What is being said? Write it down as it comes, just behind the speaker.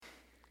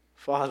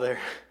Father,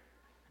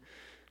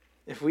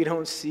 if we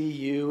don't see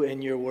you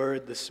in your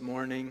word this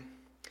morning,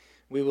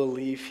 we will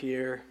leave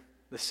here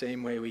the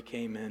same way we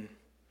came in.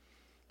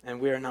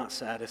 And we are not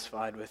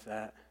satisfied with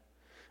that.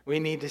 We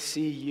need to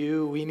see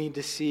you. We need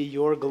to see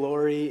your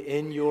glory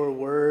in your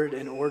word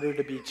in order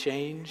to be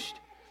changed.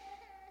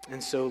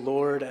 And so,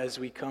 Lord, as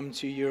we come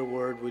to your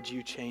word, would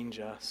you change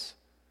us?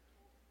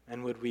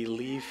 And would we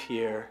leave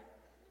here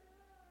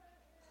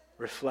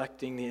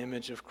reflecting the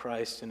image of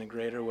Christ in a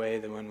greater way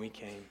than when we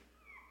came?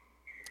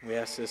 We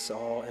ask this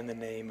all in the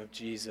name of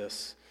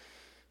Jesus.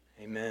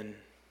 Amen.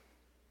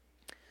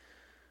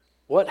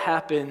 What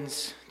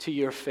happens to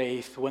your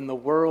faith when the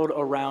world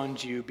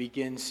around you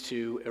begins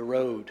to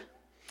erode?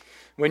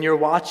 When you're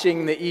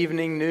watching the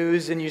evening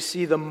news and you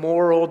see the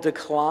moral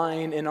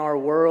decline in our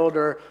world,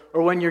 or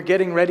when you're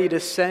getting ready to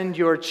send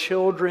your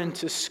children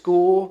to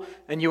school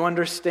and you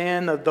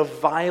understand the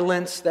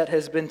violence that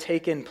has been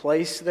taking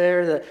place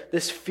there,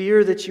 this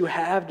fear that you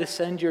have to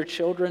send your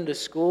children to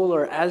school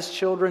or as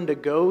children to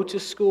go to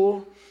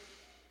school,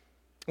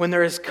 when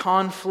there is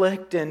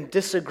conflict and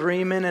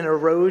disagreement and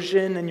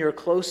erosion in your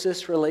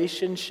closest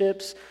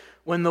relationships,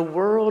 when the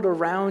world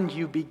around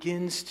you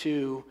begins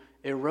to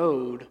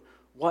erode,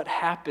 what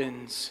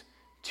happens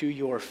to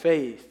your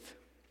faith?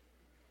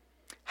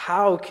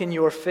 How can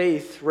your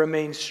faith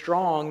remain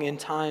strong in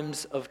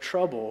times of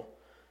trouble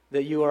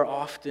that you are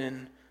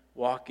often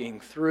walking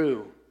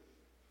through?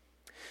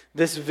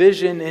 This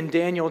vision in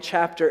Daniel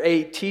chapter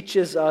 8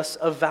 teaches us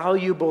a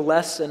valuable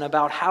lesson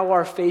about how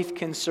our faith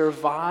can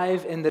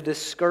survive in the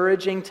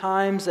discouraging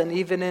times and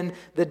even in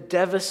the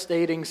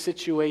devastating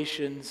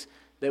situations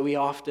that we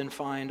often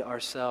find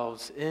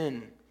ourselves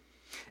in.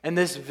 And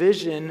this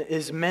vision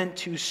is meant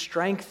to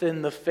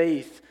strengthen the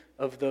faith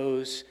of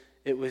those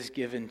it was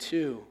given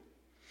to.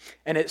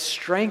 And it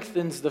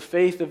strengthens the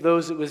faith of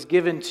those it was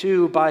given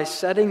to by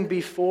setting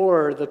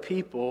before the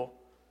people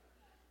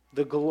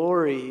the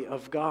glory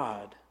of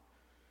God.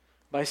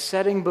 By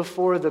setting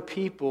before the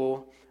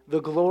people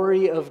the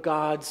glory of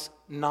God's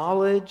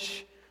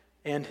knowledge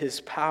and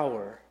His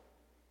power.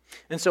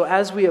 And so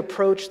as we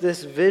approach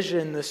this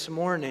vision this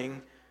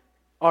morning,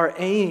 our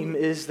aim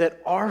is that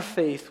our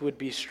faith would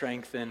be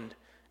strengthened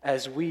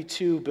as we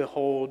too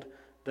behold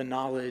the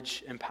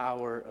knowledge and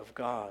power of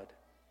God.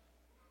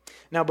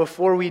 Now,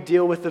 before we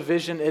deal with the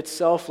vision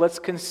itself, let's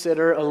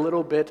consider a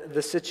little bit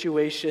the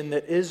situation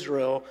that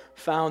Israel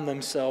found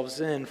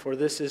themselves in, for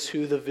this is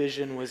who the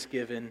vision was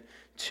given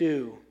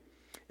to.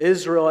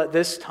 Israel at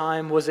this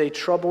time was a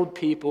troubled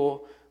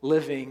people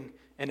living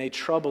in a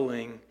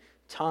troubling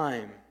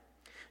time.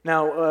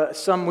 Now,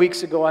 some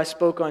weeks ago I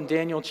spoke on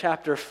Daniel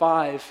chapter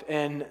 5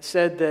 and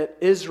said that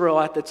Israel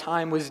at the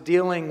time was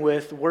dealing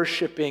with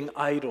worshiping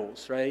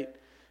idols, right?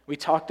 We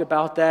talked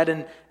about that,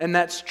 and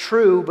that's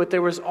true, but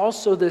there was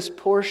also this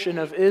portion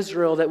of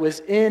Israel that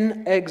was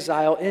in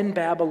exile in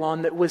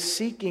Babylon that was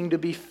seeking to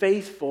be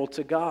faithful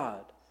to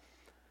God.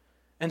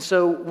 And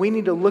so we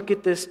need to look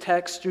at this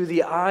text through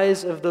the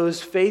eyes of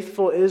those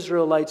faithful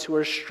Israelites who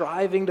are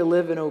striving to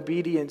live in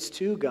obedience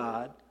to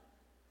God.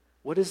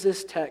 What is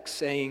this text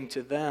saying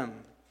to them?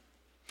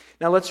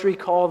 Now let's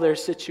recall their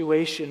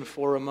situation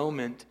for a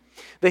moment.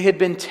 They had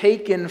been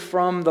taken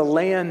from the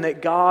land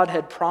that God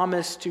had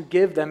promised to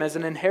give them as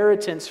an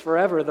inheritance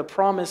forever, the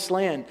promised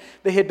land.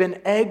 They had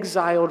been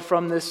exiled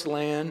from this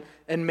land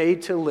and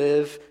made to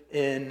live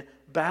in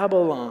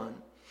Babylon.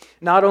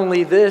 Not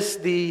only this,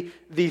 the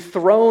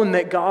throne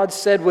that God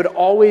said would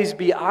always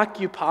be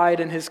occupied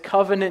in His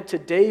covenant to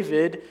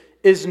David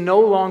is no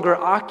longer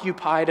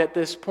occupied at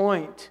this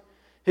point.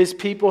 His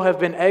people have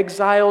been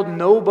exiled,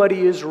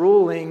 nobody is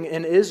ruling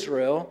in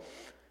Israel,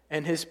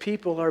 and His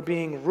people are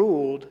being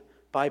ruled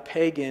by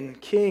pagan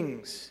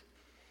kings.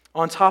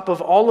 On top of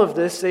all of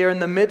this, they are in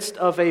the midst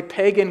of a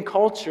pagan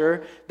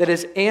culture that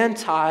is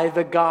anti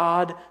the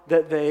God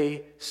that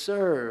they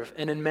serve,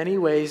 and in many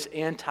ways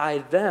anti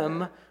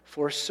them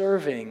for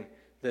serving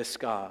this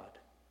God.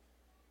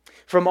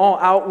 From all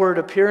outward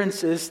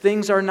appearances,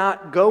 things are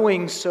not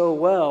going so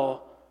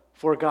well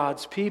for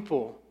God's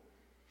people.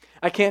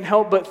 I can't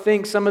help but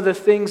think some of the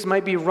things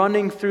might be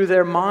running through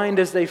their mind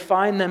as they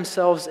find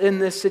themselves in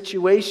this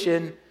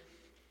situation.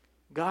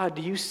 God,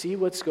 do you see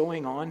what's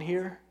going on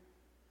here?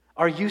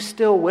 Are you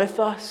still with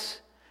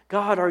us?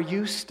 God, are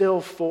you still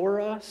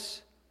for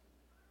us?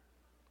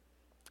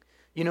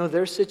 You know,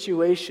 their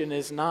situation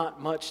is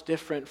not much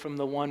different from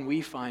the one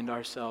we find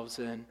ourselves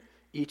in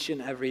each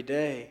and every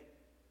day.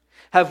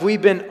 Have we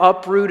been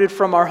uprooted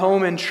from our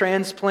home and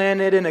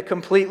transplanted in a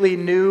completely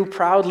new,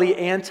 proudly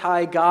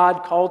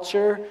anti-God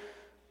culture?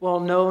 Well,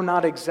 no,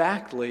 not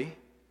exactly.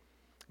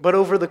 But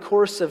over the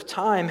course of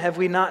time, have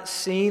we not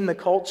seen the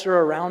culture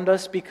around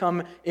us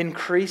become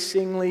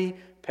increasingly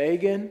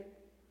pagan?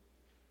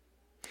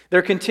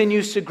 There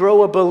continues to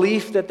grow a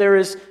belief that there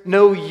is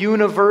no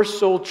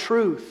universal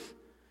truth,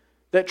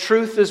 that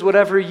truth is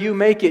whatever you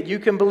make it. You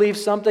can believe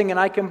something and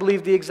I can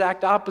believe the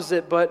exact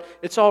opposite, but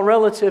it's all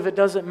relative, it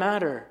doesn't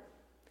matter.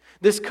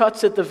 This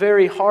cuts at the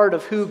very heart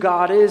of who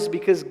God is,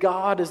 because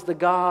God is the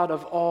God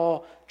of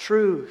all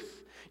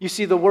truth. You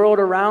see, the world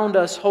around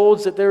us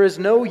holds that there is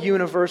no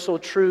universal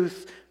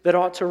truth that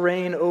ought to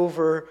reign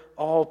over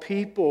all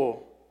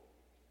people.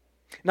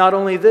 Not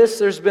only this,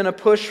 there's been a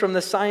push from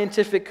the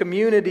scientific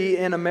community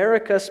in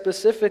America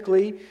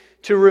specifically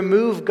to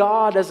remove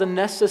God as a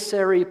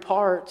necessary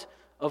part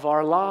of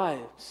our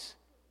lives.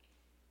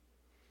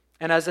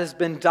 And as has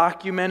been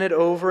documented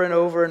over and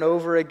over and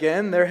over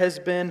again, there has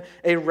been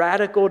a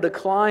radical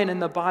decline in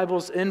the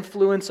Bible's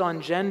influence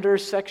on gender,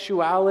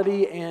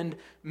 sexuality, and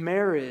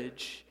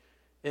marriage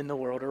in the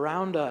world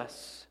around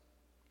us.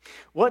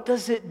 What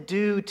does it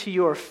do to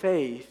your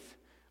faith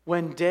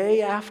when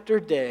day after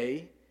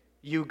day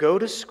you go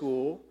to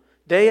school,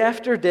 day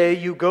after day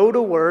you go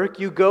to work,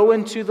 you go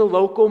into the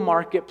local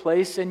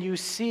marketplace, and you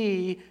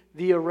see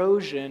the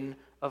erosion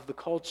of the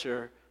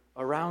culture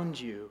around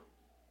you?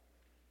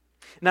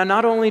 Now,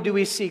 not only do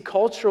we see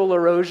cultural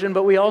erosion,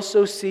 but we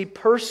also see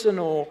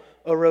personal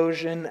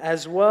erosion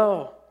as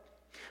well.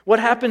 What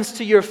happens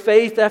to your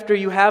faith after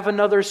you have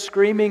another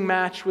screaming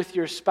match with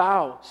your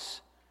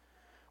spouse?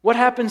 What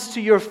happens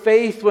to your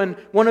faith when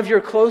one of your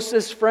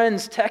closest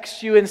friends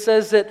texts you and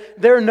says that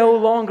they're no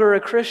longer a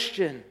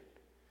Christian?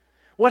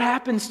 What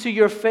happens to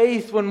your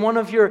faith when one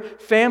of your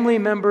family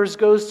members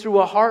goes through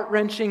a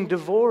heart-wrenching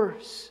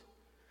divorce?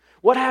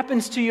 What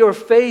happens to your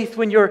faith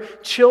when your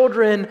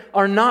children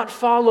are not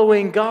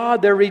following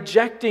God? They're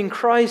rejecting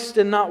Christ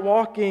and not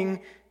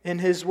walking in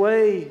His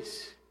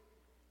ways.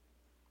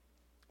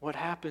 What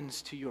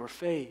happens to your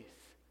faith?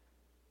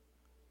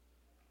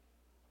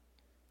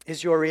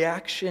 Is your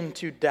reaction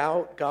to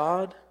doubt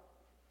God?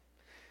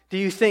 Do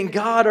you think,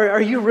 God,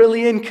 are you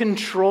really in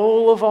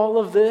control of all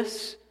of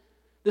this?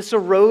 This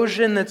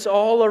erosion that's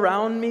all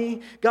around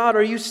me? God,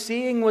 are you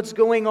seeing what's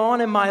going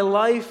on in my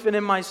life and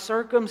in my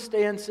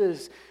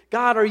circumstances?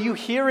 God, are you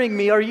hearing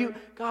me?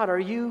 God, are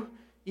you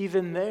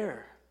even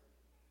there?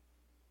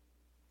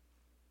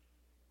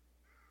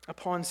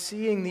 Upon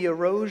seeing the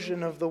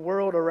erosion of the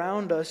world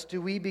around us,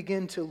 do we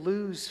begin to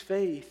lose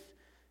faith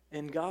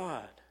in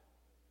God?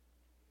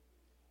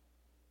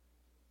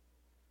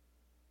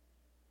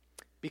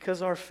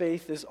 Because our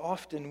faith is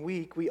often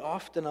weak, we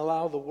often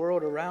allow the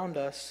world around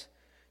us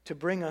to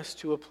bring us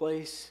to a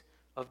place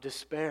of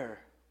despair.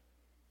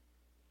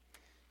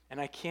 And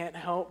I can't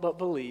help but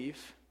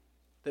believe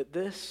that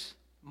this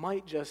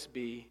might just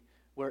be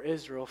where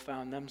Israel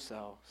found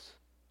themselves,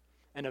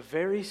 in a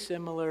very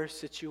similar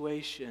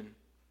situation,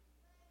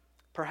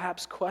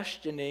 perhaps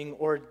questioning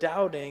or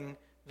doubting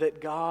that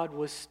God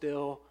was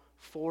still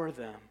for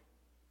them.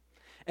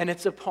 And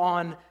it's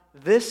upon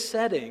this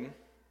setting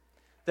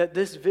that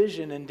this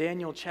vision in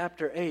Daniel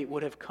chapter 8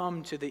 would have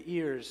come to the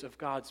ears of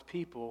God's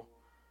people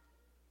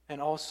and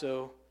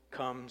also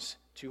comes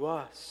to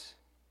us.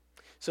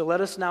 So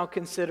let us now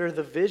consider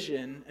the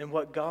vision and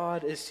what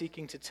God is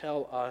seeking to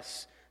tell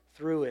us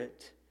through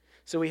it.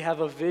 So we have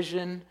a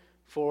vision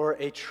for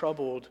a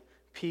troubled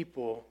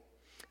people.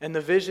 And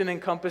the vision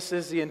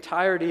encompasses the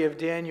entirety of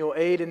Daniel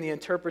 8, and the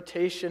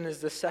interpretation is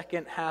the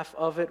second half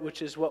of it,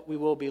 which is what we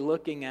will be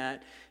looking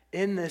at.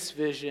 In this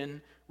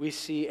vision, we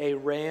see a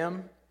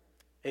ram,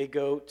 a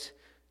goat,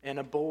 and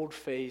a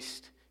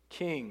bold-faced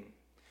king.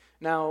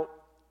 Now,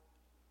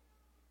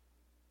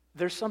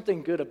 there's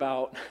something good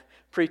about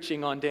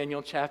preaching on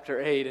Daniel chapter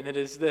 8, and it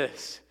is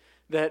this,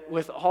 that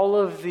with all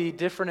of the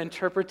different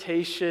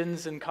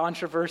interpretations and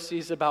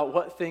controversies about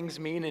what things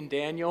mean in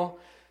Daniel,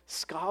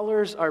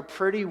 scholars are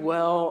pretty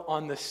well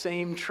on the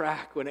same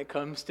track when it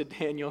comes to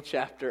Daniel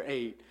chapter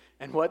 8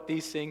 and what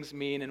these things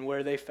mean and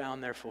where they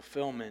found their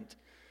fulfillment.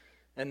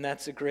 And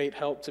that's a great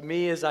help to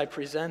me as I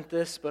present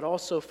this, but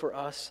also for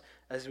us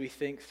as we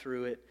think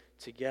through it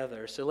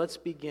together. So let's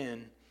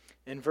begin.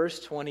 In verse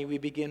 20, we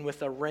begin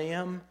with a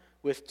ram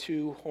with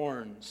two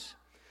horns.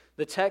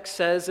 The text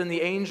says, and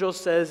the angel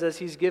says as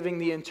he's giving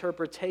the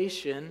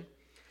interpretation,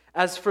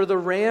 "As for the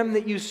ram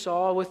that you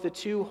saw with the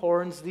two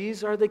horns,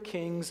 these are the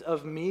kings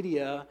of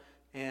Media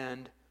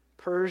and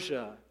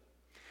Persia."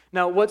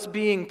 Now, what's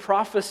being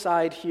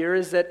prophesied here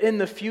is that in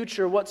the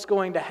future, what's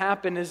going to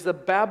happen is the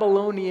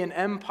Babylonian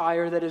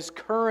Empire that is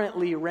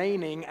currently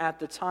reigning at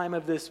the time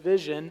of this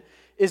vision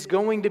is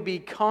going to be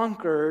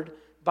conquered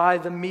by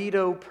the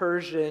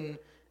Medo-Persian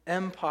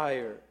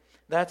Empire.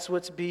 That's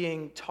what's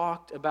being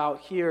talked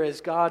about here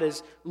as God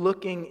is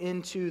looking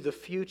into the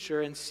future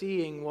and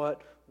seeing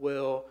what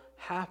will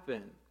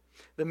happen.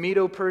 The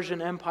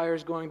Medo-Persian Empire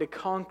is going to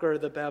conquer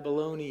the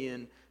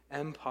Babylonian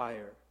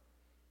Empire.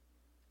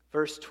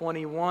 Verse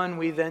 21,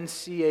 we then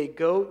see a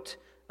goat,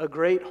 a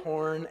great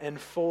horn, and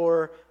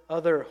 4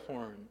 other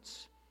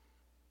horns.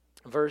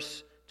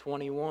 Verse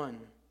 21,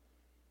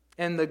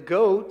 and the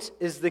goat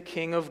is the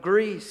king of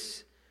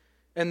Greece,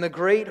 and the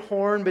great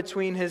horn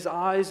between his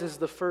eyes is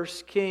the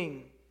first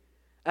king.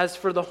 As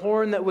for the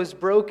horn that was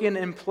broken,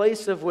 in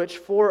place of which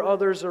 4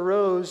 others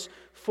arose,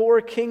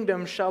 4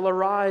 kingdoms shall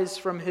arise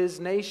from his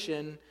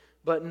nation,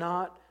 but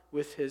not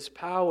with his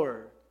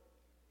power.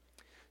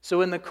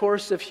 So in the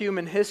course of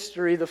human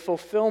history, the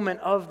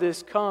fulfillment of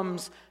this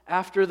comes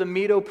after the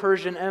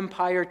Medo-Persian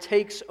Empire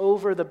takes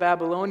over the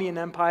Babylonian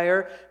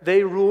Empire.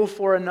 They rule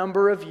for a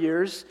number of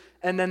years,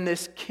 and then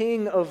this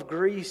king of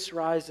Greece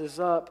rises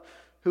up,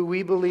 who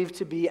we believe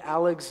to be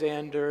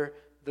Alexander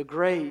the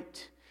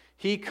Great.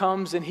 He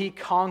comes and he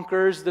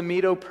conquers the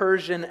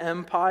Medo-Persian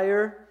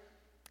Empire,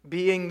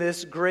 being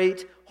this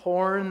great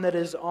horn that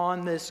is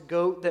on this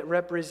goat that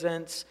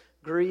represents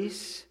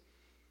Greece.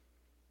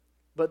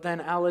 But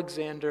then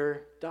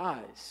Alexander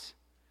dies.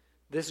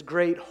 This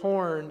great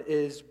horn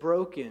is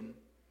broken.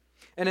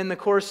 And in the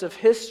course of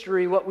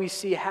history, what we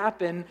see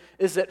happen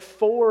is that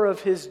 4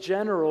 of his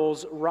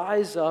generals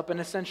rise up and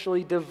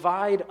essentially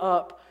divide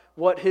up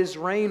what his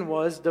reign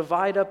was,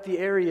 divide up the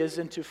areas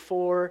into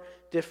 4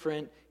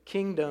 different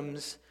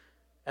kingdoms,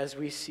 as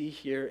we see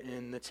here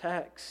in the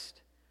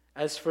text.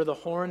 As for the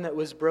horn that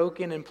was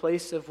broken, in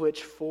place of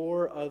which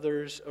 4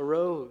 others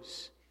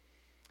arose.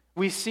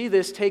 We see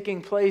this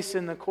taking place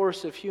in the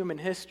course of human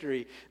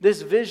history.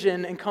 This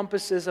vision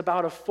encompasses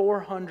about a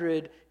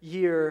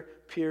 400-year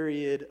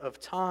period of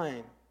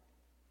time.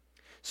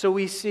 So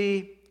we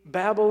see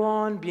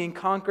Babylon being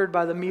conquered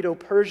by the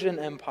Medo-Persian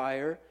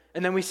Empire,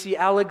 and then we see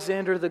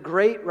Alexander the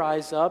Great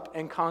rise up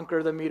and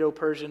conquer the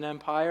Medo-Persian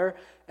Empire,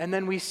 and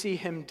then we see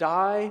him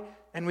die,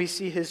 and we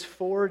see his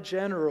 4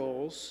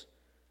 generals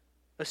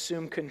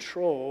assume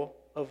control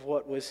of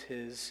what was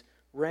his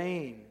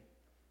reign.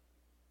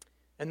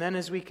 And then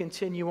as we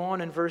continue on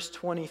in verse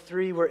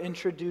 23, we're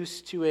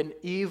introduced to an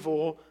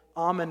evil,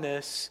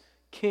 ominous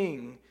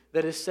king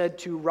that is said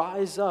to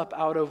rise up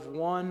out of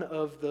one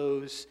of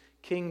those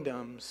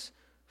kingdoms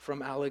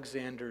from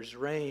Alexander's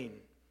reign.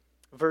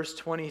 Verse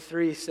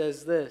 23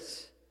 says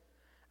this: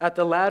 "At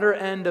the latter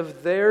end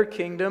of their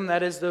kingdom,"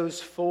 that is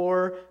those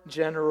 4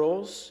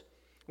 generals,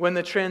 "when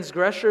the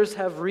transgressors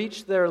have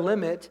reached their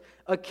limit,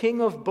 a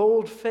king of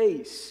bold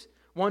face,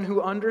 one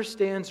who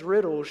understands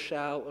riddles,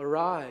 shall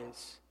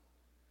arise.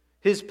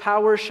 His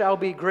power shall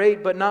be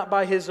great, but not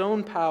by his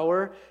own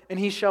power, and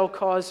he shall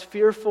cause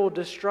fearful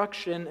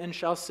destruction and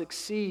shall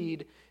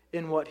succeed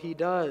in what he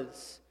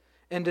does,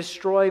 and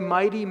destroy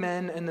mighty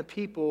men and the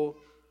people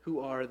who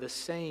are the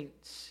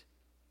saints."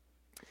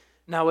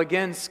 Now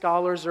again,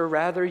 scholars are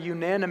rather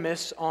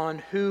unanimous on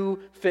who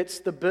fits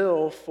the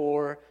bill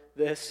for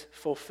this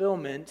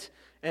fulfillment,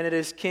 and it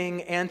is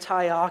King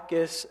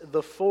Antiochus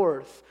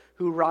IV,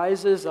 who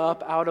rises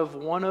up out of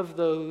one of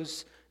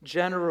those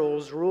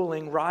generals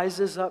ruling,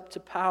 rises up to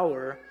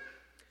power.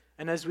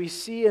 And as we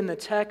see in the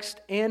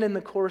text and in the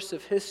course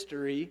of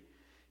history,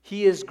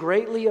 he is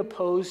greatly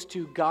opposed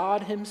to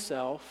God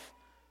himself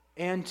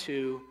and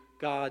to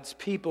God's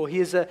people. He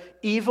is an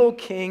evil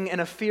king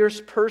and a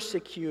fierce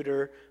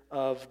persecutor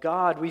of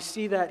God. We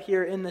see that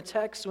here in the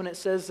text when it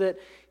says that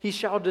he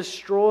shall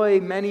destroy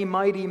many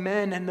mighty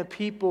men and the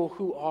people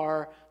who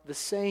are the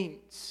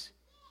saints.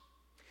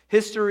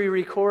 History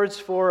records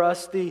for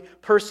us the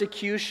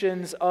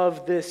persecutions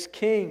of this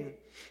king.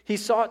 He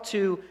sought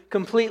to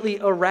completely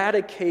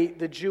eradicate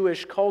the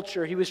Jewish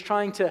culture. He was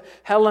trying to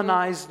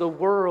Hellenize the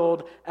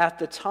world at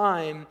the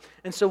time.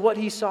 And so what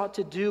he sought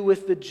to do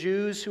with the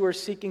Jews who are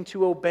seeking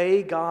to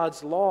obey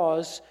God's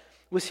laws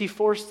was he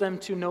forced them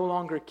to no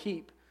longer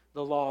keep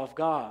the law of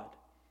God.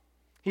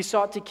 He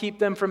sought to keep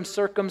them from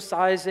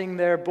circumcising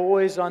their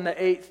boys on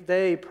the 8th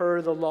day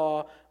per the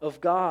law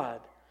of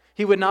God.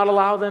 He would not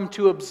allow them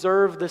to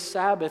observe the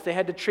Sabbath. They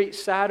had to treat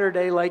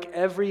Saturday like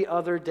every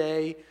other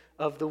day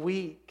of the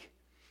week.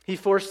 He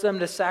forced them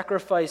to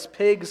sacrifice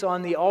pigs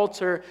on the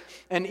altar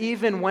and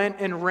even went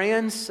and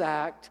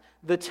ransacked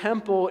the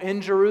temple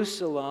in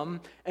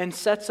Jerusalem and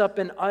sets up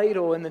an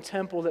idol in the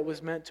temple that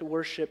was meant to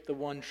worship the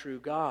one true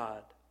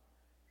God.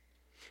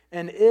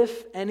 And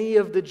if any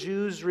of the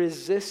Jews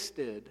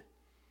resisted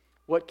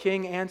what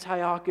King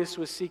Antiochus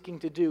was seeking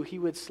to do, he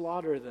would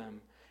slaughter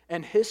them.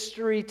 And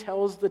history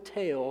tells the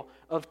tale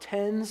of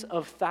tens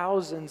of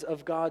thousands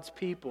of God's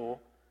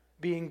people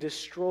being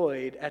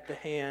destroyed at the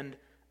hand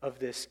of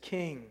this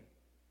king.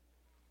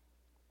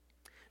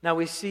 Now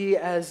we see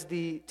as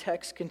the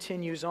text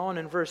continues on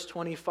in verse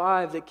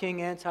 25 that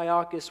King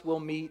Antiochus will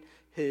meet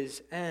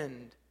his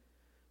end.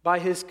 By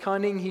his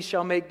cunning he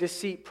shall make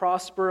deceit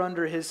prosper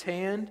under his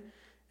hand,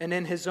 and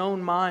in his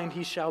own mind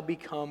he shall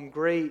become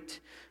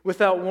great.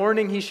 Without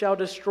warning he shall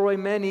destroy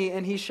many,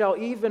 and he shall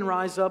even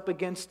rise up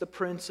against the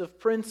Prince of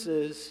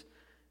Princes,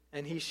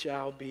 and he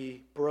shall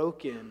be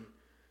broken,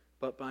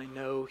 but by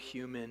no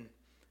human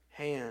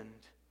hand.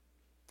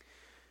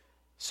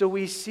 So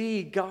we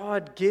see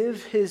God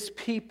give his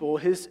people,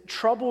 his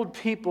troubled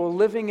people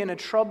living in a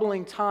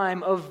troubling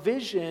time, a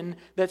vision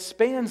that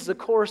spans the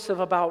course of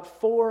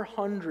about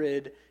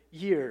 400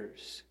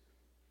 years.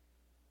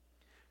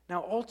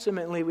 Now,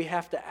 ultimately, we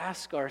have to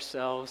ask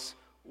ourselves,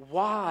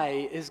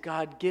 why is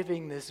God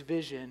giving this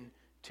vision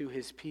to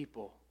his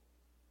people?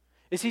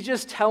 Is he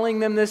just telling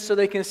them this so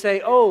they can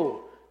say,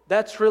 oh,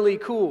 that's really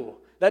cool.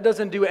 That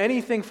doesn't do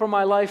anything for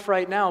my life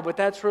right now, but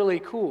that's really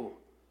cool.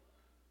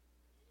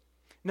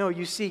 No,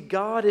 you see,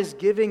 God is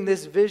giving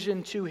this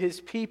vision to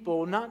his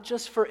people, not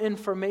just for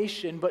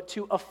information, but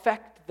to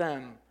affect affect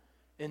them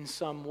in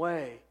some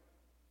way.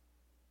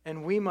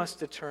 And we must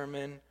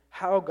determine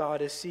how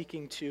God is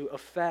seeking to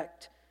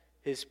affect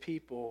his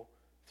people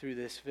through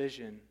this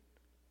vision.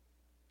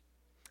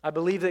 I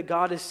believe that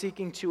God is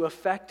seeking to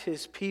affect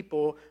his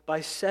people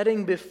by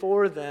setting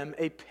before them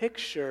a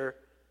picture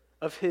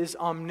of his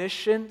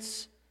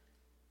omniscience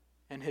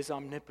and his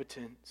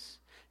omnipotence,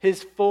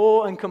 his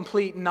full and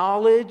complete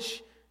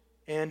knowledge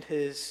and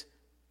his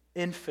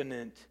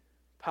infinite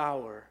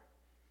power.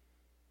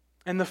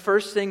 And the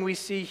first thing we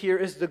see here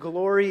is the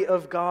glory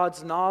of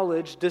God's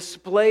knowledge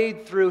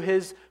displayed through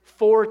his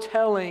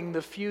foretelling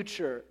the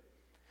future.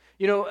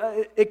 You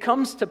know, it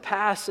comes to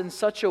pass in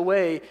such a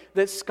way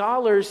that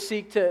scholars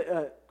seek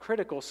to,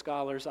 critical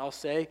scholars, I'll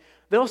say,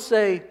 they'll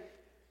say,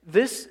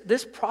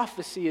 this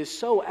prophecy is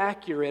so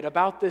accurate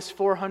about this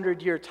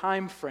 400-year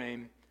time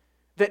frame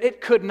that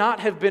it could not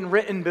have been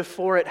written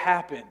before it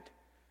happened.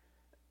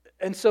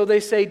 And so they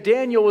say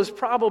Daniel was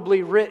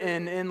probably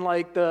written in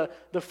like the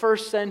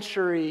first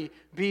century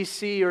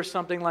BC or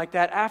something like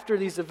that, after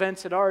these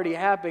events had already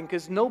happened,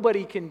 because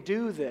nobody can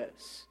do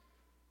this.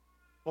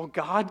 Well,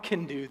 God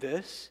can do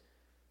this.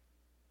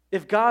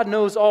 If God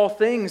knows all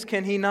things,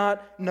 can he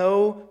not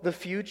know the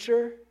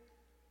future?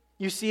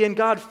 You see, in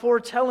God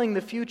foretelling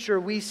the future,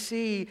 we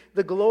see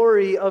the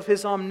glory of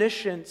his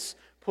omniscience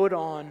put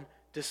on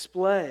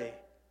display.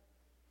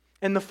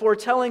 And the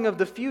foretelling of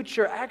the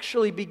future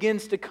actually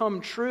begins to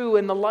come true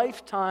in the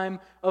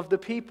lifetime of the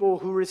people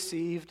who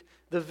received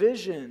the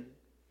vision.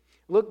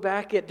 Look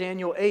back at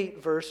Daniel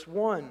 8, verse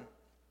 1.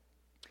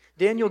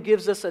 Daniel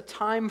gives us a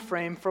time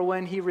frame for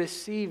when he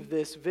received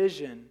this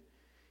vision.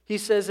 He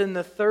says, in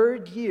the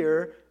 3rd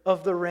year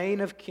of the reign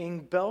of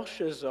King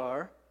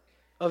Belshazzar,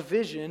 a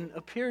vision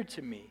appeared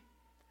to me.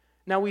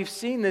 Now we've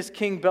seen this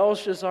King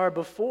Belshazzar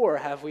before,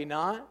 have we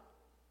not?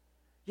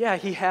 Yeah,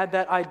 he had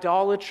that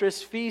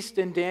idolatrous feast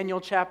in Daniel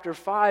chapter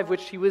 5,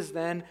 which he was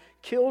then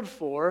killed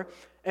for.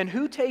 And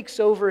who takes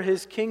over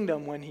his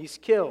kingdom when he's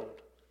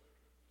killed?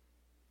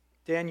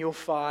 Daniel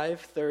 5,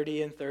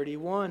 30 and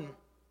 31.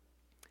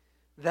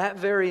 That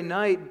very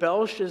night,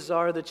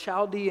 Belshazzar, the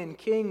Chaldean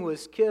king,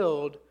 was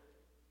killed,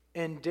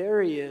 and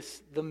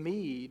Darius the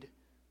Mede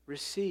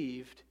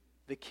received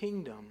the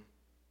kingdom.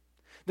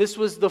 This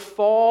was the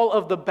fall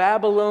of the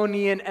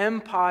Babylonian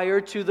Empire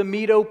to the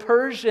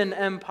Medo-Persian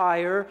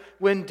Empire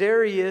when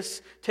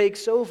Darius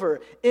takes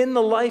over. In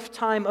the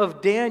lifetime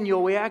of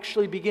Daniel, we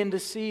actually begin to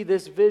see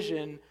this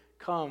vision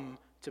come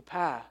to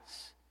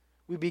pass.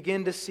 We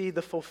begin to see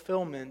the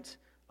fulfillment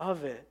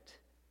of it.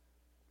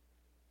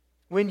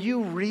 When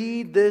you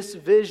read this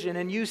vision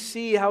and you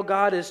see how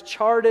God has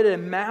charted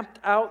and mapped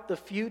out the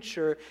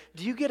future,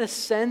 do you get a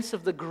sense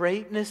of the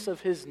greatness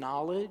of his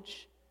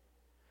knowledge?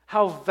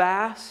 How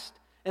vast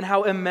and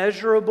how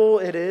immeasurable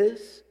it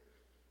is?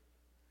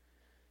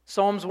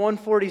 Psalms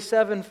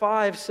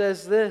 147:5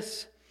 says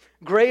this,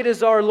 "Great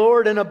is our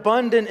Lord and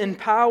abundant in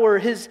power.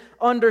 His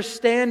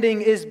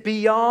understanding is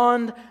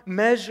beyond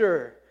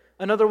measure."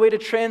 Another way to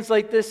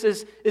translate this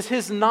is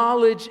his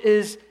knowledge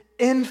is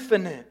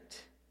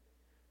infinite.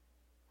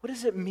 What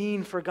does it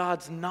mean for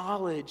God's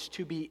knowledge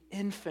to be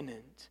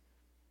infinite?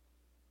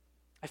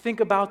 I think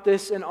about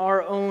this in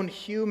our own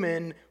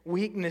human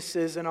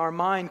weaknesses in our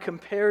mind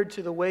compared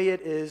to the way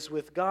it is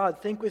with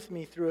God. Think with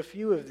me through a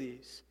few of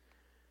these.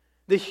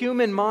 The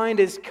human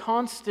mind is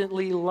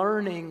constantly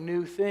learning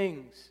new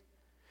things.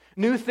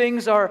 New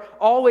things are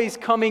always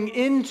coming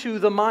into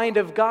the mind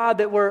of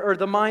God or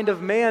the mind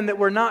of man that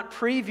were not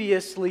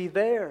previously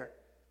there.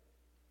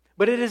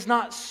 But it is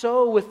not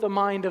so with the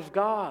mind of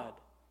God.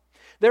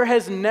 There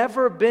has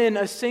never been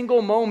a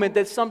single moment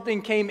that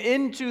something came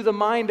into the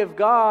mind of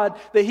God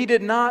that he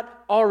did not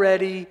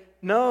already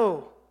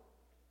know.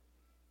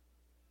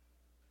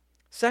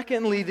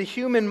 Secondly, the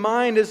human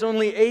mind is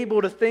only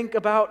able to think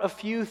about a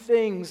few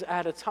things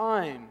at a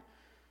time.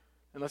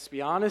 And let's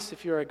be honest,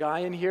 if you're a guy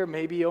in here,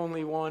 maybe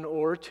only one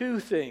or two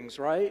things,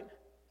 right?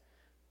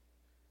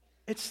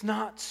 It's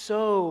not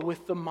so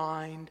with the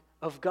mind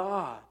of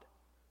God.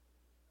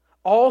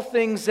 All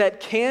things that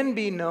can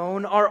be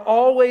known are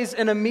always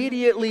and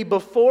immediately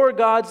before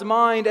God's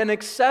mind and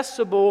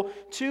accessible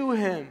to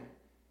him.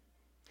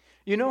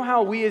 You know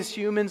how we as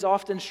humans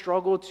often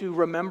struggle to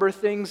remember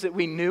things that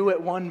we knew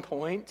at one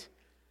point?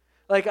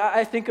 Like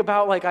I think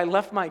about I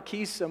left my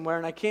keys somewhere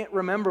and I can't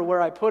remember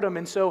where I put them.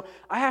 And so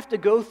I have to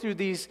go through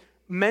these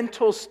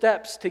mental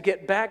steps to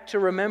get back to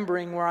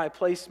remembering where I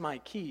placed my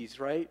keys,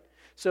 right?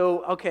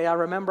 So, okay, I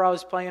remember I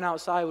was playing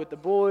outside with the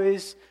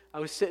boys. I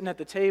was sitting at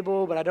the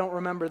table, but I don't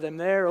remember them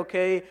there.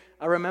 Okay,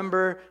 I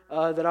remember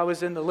that I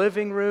was in the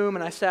living room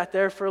and I sat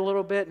there for a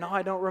little bit. No,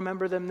 I don't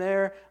remember them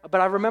there.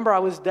 But I remember I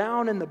was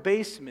down in the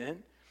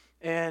basement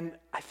and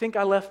I think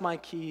I left my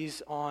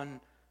keys on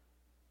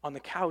the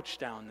couch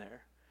down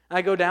there.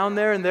 I go down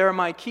there and there are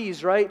my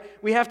keys, right?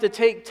 We have to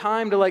take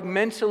time to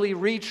mentally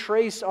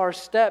retrace our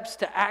steps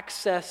to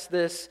access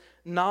this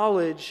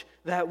knowledge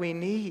that we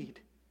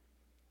need.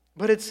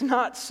 But it's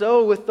not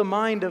so with the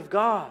mind of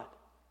God.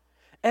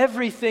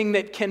 Everything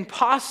that can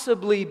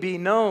possibly be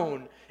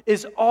known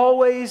is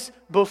always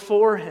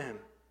before him.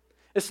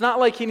 It's not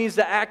like he needs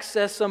to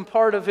access some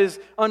part of his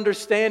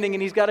understanding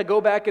and he's got to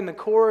go back in the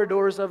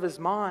corridors of his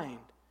mind.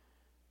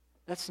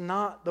 That's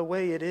not the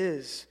way it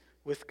is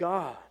with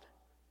God.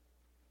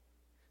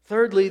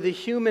 Thirdly, the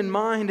human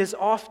mind is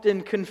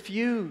often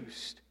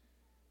confused.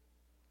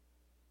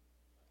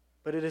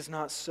 But it is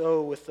not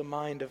so with the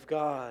mind of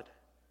God.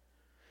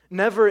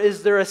 Never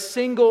is there a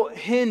single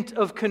hint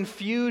of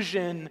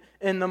confusion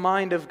in the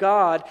mind of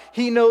God.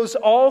 He knows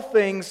all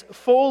things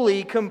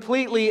fully,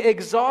 completely,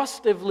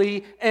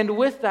 exhaustively, and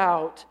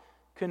without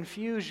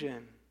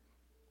confusion.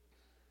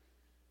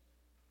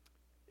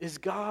 Is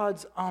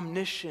God's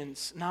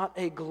omniscience not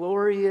a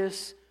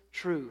glorious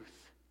truth?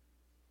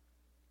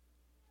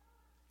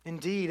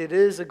 Indeed, it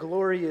is a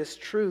glorious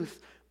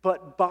truth,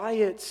 but by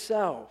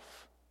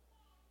itself,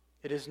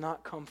 it is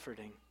not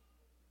comforting.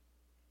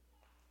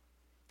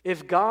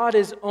 If God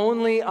is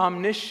only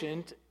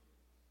omniscient,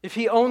 if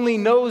He only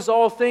knows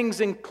all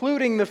things,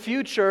 including the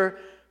future,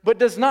 but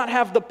does not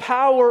have the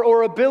power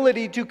or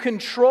ability to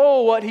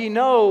control what He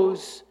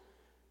knows,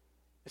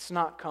 it's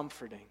not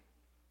comforting.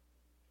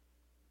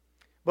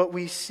 But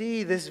we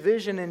see this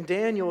vision in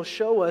Daniel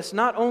show us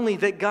not only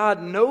that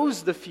God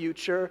knows the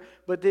future,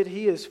 but that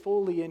He is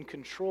fully in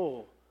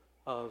control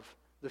of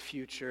the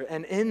future.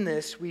 And in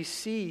this we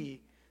see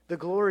the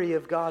glory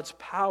of God's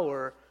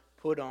power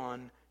put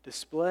on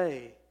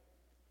display.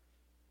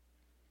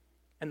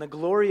 And the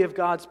glory of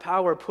God's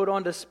power put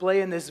on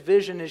display in this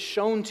vision is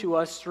shown to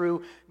us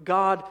through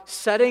God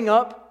setting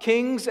up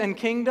kings and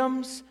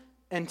kingdoms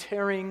and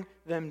tearing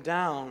them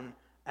down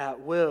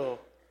at will.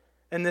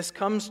 And this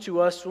comes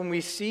to us when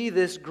we see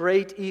this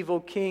great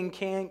evil king,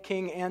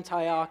 King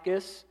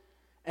Antiochus,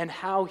 and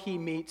how he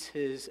meets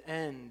his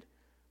end.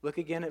 Look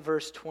again at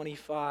verse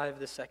 25,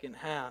 the second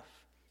half.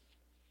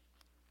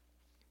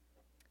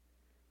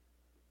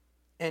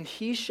 And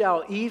he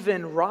shall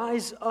even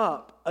rise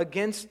up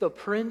against the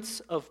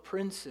prince of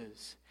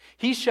princes.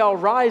 He shall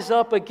rise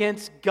up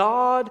against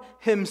God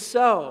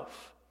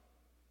himself.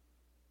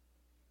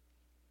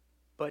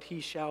 But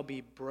he shall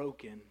be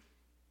broken,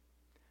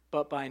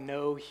 but by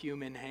no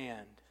human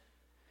hand.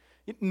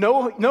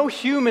 No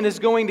human is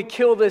going to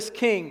kill this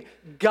king.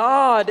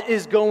 God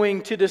is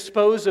going to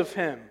dispose of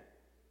him.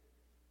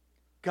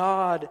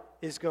 God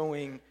is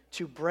going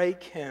to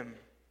break him.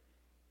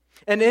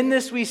 And in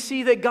this we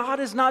see that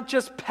God is not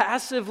just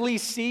passively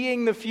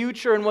seeing the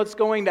future and what's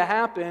going to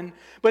happen,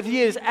 but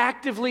He is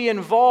actively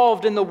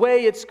involved in the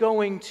way it's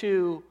going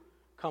to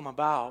come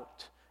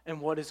about and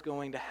what is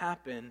going to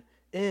happen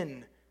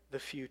in the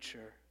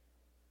future.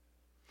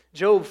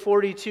 Job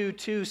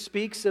 42:2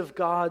 speaks of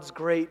God's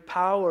great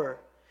power.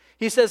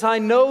 He says, I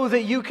know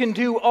that you can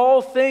do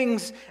all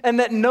things and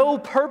that no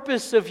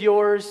purpose of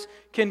yours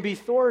can be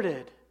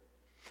thwarted.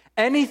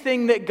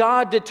 Anything that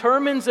God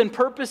determines and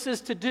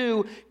purposes to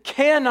do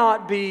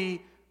cannot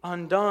be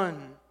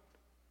undone.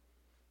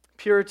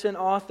 Puritan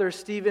author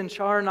Stephen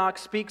Charnock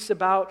speaks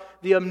about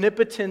the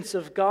omnipotence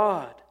of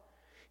God.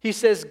 He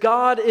says,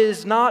 God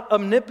is not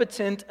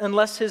omnipotent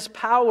unless His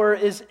power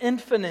is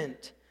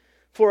infinite.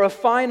 For a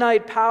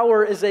finite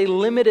power is a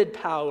limited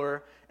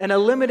power, and a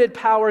limited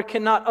power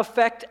cannot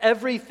affect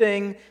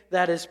everything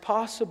that is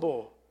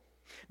possible.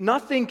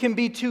 Nothing can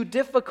be too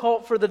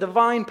difficult for the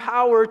divine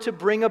power to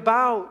bring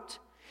about.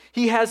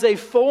 He has a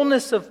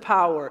fullness of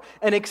power,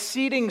 an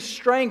exceeding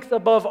strength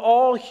above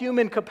all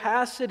human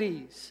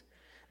capacities.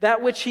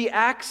 That which He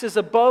acts is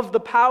above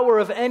the power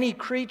of any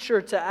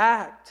creature to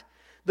act.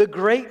 The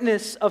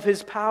greatness of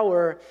His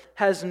power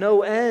has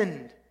no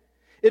end.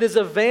 It is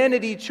a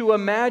vanity to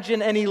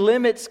imagine any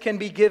limits can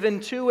be given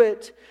to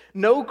it.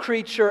 No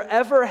creature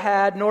ever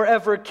had nor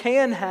ever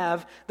can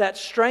have that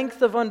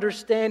strength of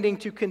understanding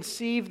to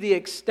conceive the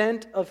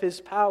extent of His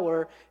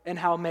power and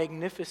how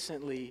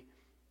magnificently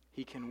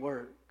He can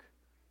work.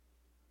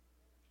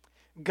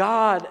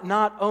 God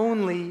not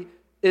only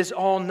is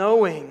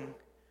all-knowing,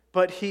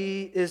 but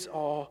He is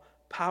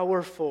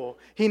all-powerful.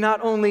 He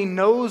not only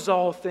knows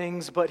all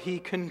things, but He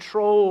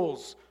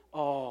controls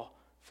all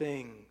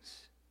things.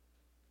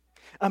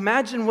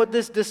 Imagine what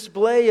this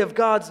display of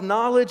God's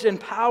knowledge and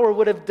power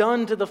would have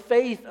done to the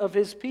faith of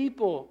His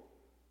people.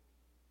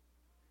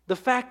 The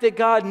fact that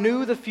God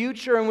knew the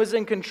future and was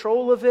in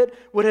control of it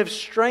would have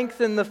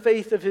strengthened the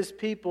faith of His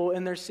people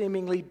in their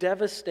seemingly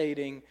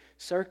devastating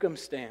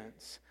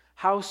circumstance.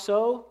 How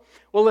so?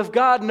 Well, if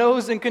God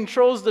knows and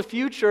controls the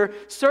future,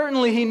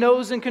 certainly He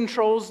knows and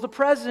controls the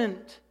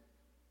present.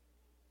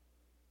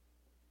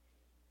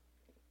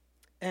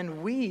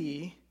 And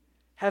we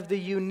have the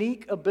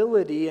unique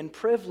ability and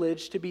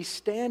privilege to be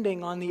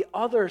standing on the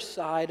other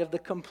side of the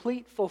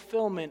complete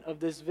fulfillment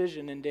of this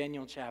vision in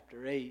Daniel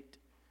chapter 8.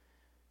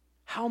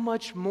 How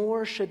much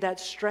more should that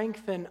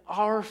strengthen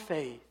our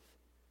faith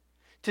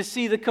to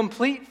see the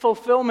complete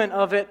fulfillment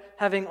of it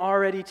having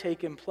already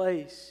taken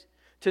place,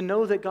 to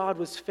know that God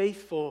was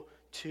faithful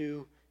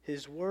to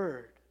His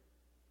word.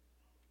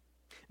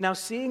 Now,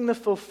 seeing the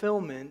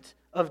fulfillment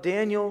of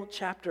Daniel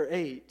chapter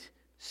 8,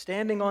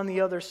 standing on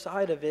the other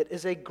side of it,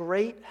 is a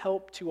great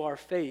help to our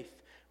faith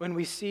when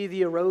we see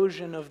the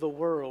erosion of the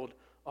world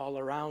all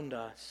around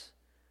us.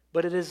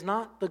 but it is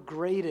not the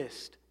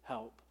greatest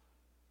help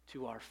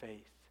to our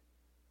faith.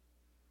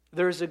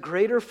 There is a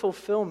greater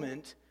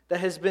fulfillment that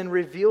has been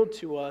revealed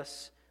to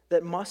us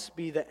that must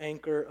be the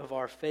anchor of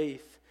our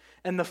faith.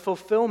 And the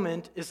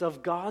fulfillment is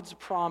of God's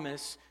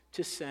promise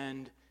to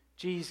send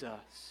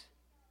Jesus.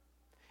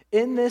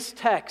 In this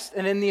text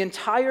and in the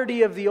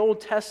entirety of the Old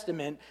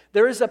Testament,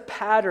 there is a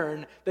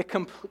pattern that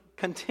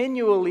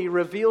continually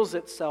reveals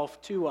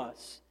itself to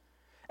us.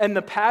 And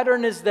the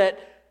pattern is that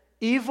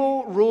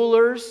evil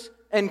rulers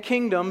and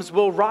kingdoms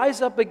will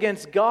rise up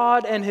against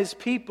God and His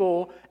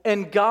people,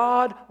 and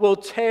God will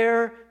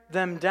tear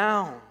them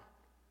down.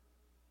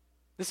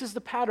 This is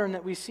the pattern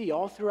that we see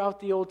all throughout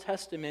the Old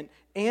Testament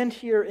and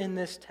here in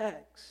this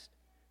text.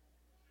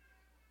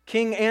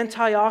 King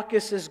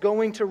Antiochus is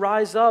going to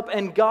rise up,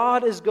 and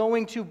God is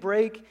going to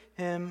break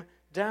him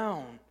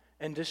down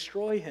and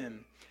destroy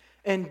him.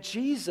 And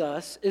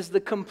Jesus is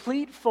the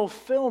complete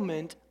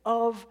fulfillment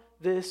of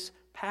this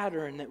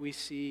pattern that we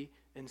see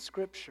in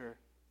Scripture.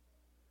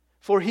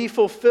 For He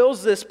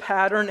fulfills this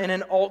pattern in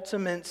an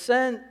ultimate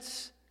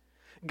sense.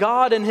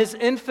 God, in His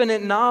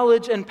infinite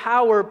knowledge and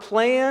power,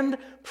 planned,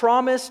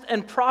 promised,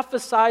 and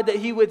prophesied that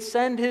He would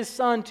send His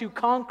Son to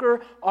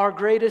conquer our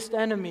greatest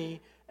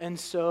enemy, and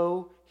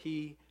so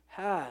He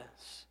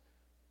has.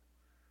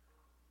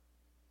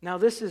 Now,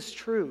 this is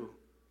true.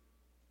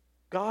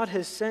 God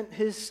has sent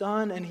His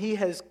Son, and He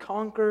has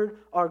conquered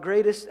our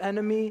greatest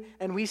enemy,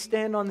 and we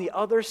stand on the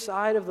other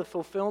side of the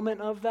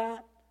fulfillment of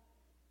that.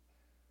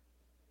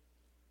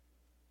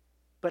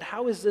 But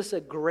how is this a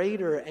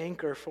greater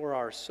anchor for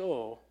our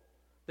soul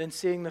than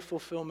seeing the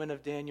fulfillment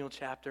of Daniel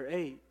chapter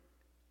 8?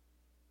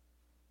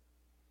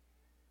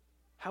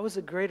 How is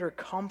it greater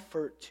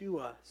comfort to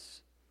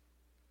us?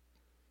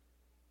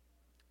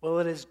 Well,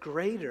 it is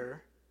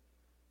greater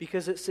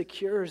because it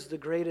secures the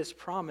greatest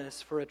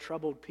promise for a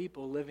troubled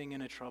people living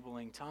in a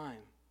troubling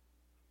time.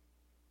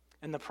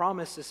 And the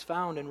promise is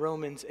found in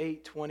Romans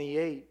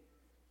 8:28.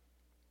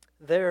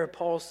 There,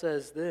 Paul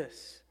says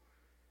this,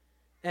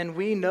 "And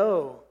we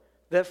know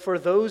that for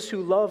those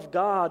who love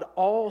God,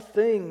 all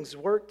things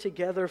work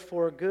together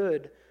for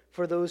good,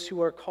 for those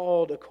who are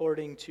called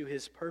according to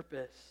His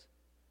purpose."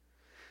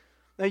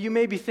 Now you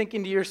may be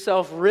thinking to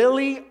yourself,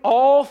 really?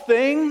 All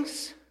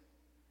things?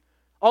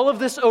 All of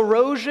this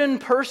erosion,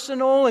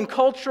 personal and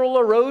cultural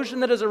erosion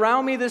that is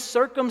around me, this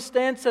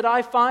circumstance that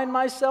I find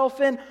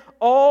myself in,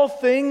 all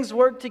things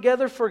work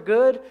together for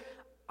good?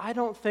 I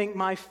don't think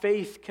my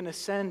faith can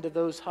ascend to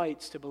those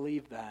heights to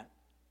believe that.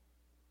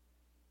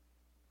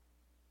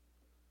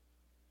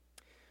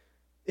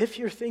 If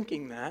you're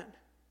thinking that,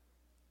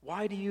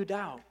 why do you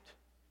doubt?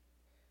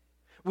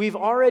 We've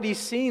already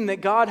seen that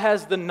God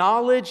has the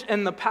knowledge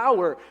and the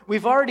power.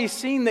 We've already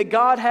seen that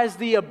God has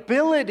the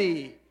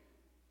ability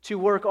to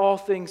work all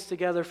things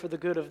together for the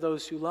good of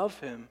those who love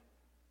Him.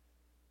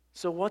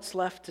 So what's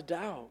left to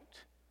doubt?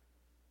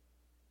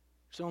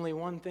 There's only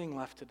one thing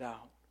left to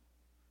doubt.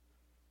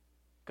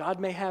 God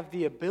may have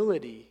the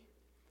ability,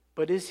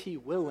 but is He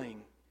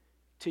willing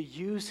to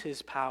use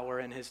His power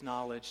and His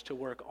knowledge to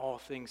work all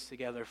things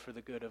together for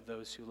the good of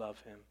those who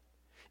love Him?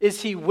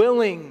 Is He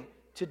willing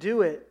to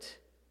do it?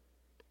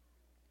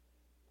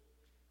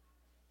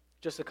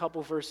 Just a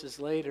couple verses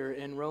later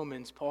in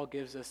Romans, Paul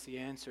gives us the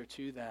answer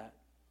to that.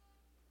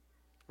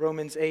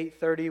 Romans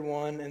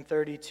 8:31 and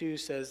 32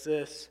 says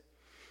this,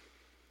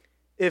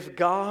 "If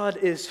God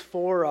is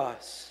for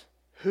us,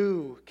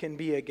 who can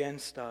be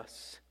against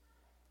us?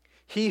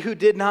 He who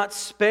did not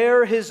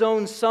spare His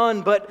own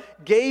Son,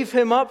 but gave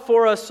Him up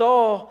for us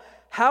all,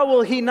 how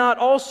will He not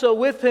also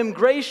with Him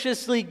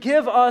graciously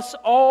give us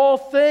all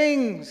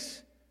things?"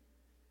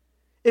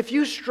 If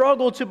you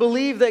struggle to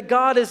believe that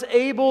God is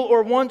able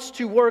or wants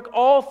to work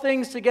all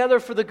things together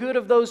for the good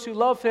of those who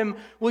love Him,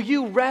 will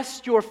you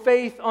rest your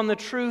faith on the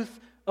truth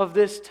of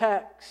this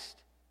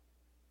text?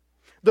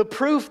 The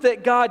proof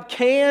that God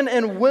can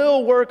and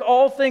will work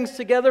all things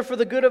together for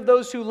the good of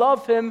those who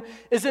love Him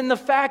is in the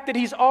fact that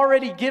He's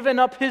already given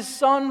up His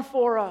Son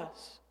for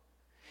us.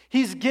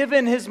 He's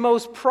given His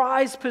most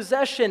prized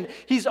possession.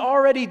 He's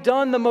already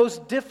done the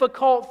most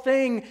difficult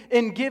thing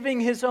in giving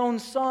His own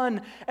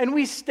Son. And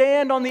we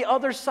stand on the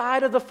other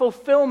side of the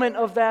fulfillment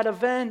of that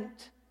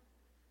event.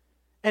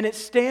 And it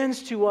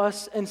stands to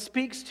us and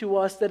speaks to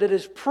us that it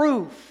is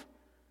proof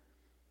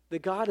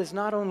that God is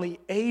not only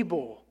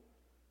able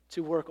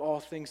to work all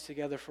things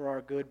together for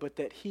our good, but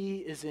that He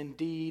is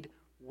indeed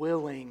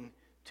willing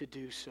to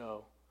do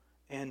so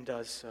and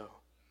does so.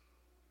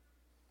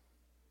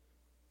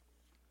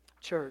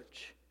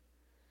 Church,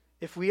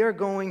 if we are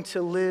going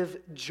to live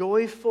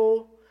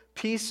joyful,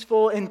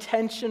 peaceful,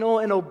 intentional,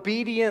 and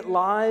obedient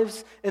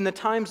lives in the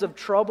times of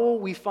trouble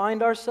we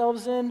find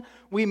ourselves in,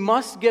 we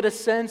must get a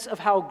sense of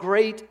how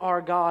great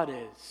our God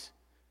is.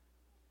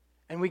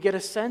 And we get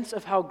a sense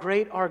of how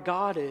great our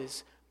God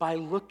is by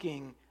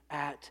looking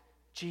at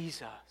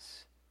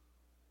Jesus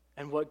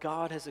and what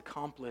God has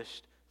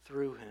accomplished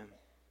through Him.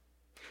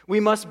 We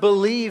must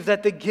believe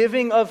that the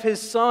giving of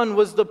His Son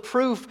was the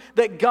proof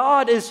that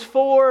God is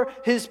for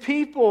His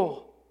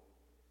people.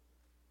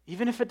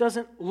 Even if it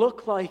doesn't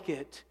look like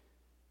it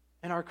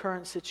in our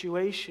current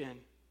situation.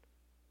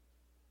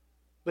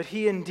 But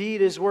he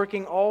indeed is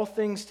working all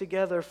things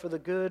together for the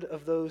good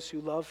of those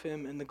who love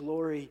him and the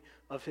glory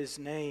of his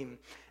name.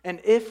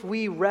 And if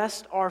we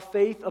rest our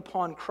faith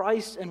upon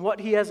Christ and what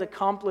he has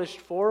accomplished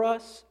for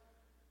us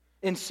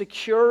in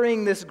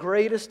securing this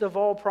greatest of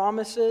all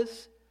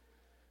promises,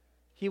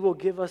 he will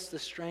give us the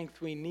strength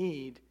we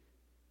need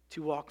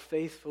to walk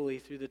faithfully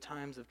through the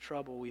times of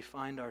trouble we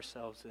find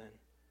ourselves in.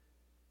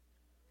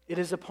 It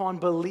is upon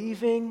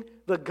believing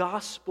the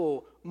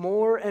gospel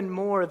more and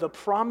more, the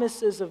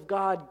promises of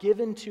God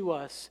given to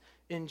us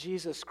in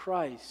Jesus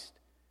Christ,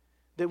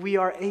 that we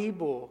are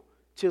able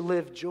to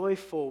live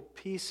joyful,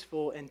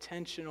 peaceful,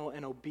 intentional,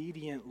 and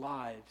obedient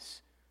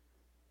lives,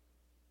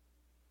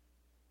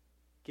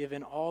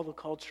 given all the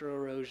cultural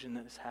erosion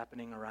that is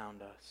happening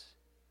around us.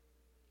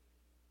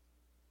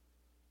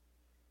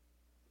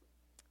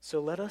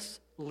 So let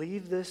us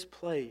leave this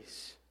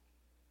place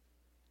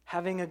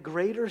having a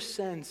greater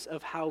sense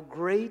of how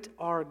great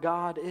our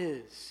God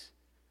is,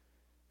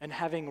 and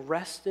having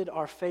rested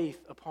our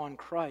faith upon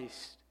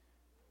Christ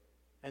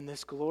and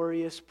this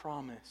glorious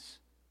promise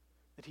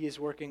that he is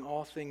working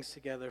all things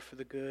together for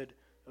the good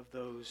of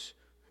those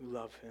who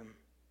love him.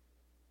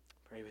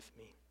 Pray with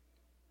me.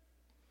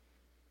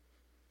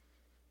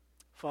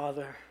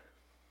 Father,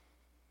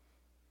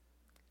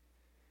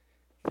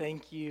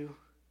 thank you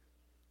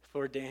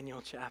for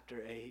Daniel chapter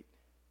 8.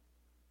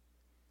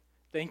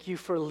 Thank you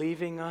for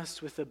leaving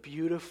us with a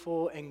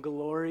beautiful and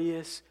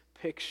glorious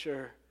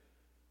picture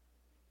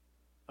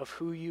of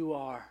who you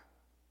are,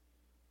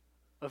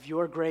 of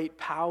your great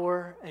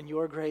power and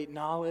your great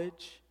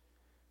knowledge,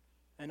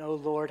 and, oh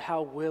Lord,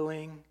 how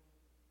willing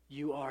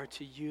you are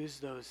to use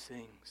those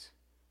things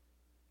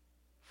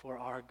for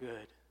our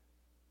good.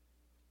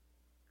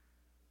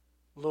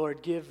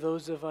 Lord, give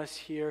those of us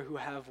here who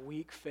have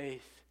weak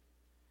faith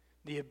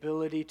the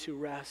ability to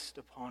rest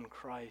upon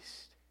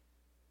Christ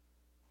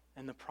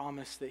and the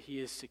promise that he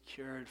has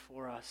secured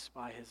for us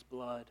by his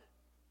blood.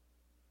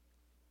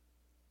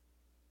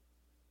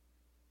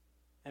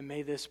 And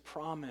may this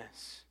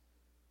promise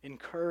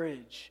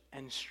encourage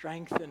and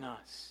strengthen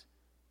us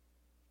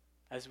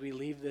as we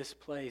leave this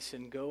place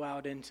and go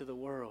out into the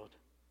world,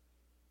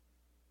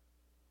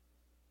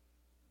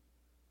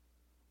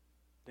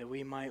 that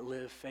we might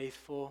live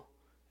faithful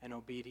and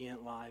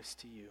obedient lives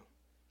to you.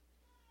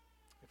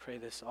 We pray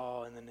this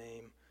all in the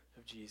name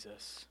of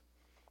Jesus.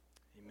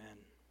 Amen.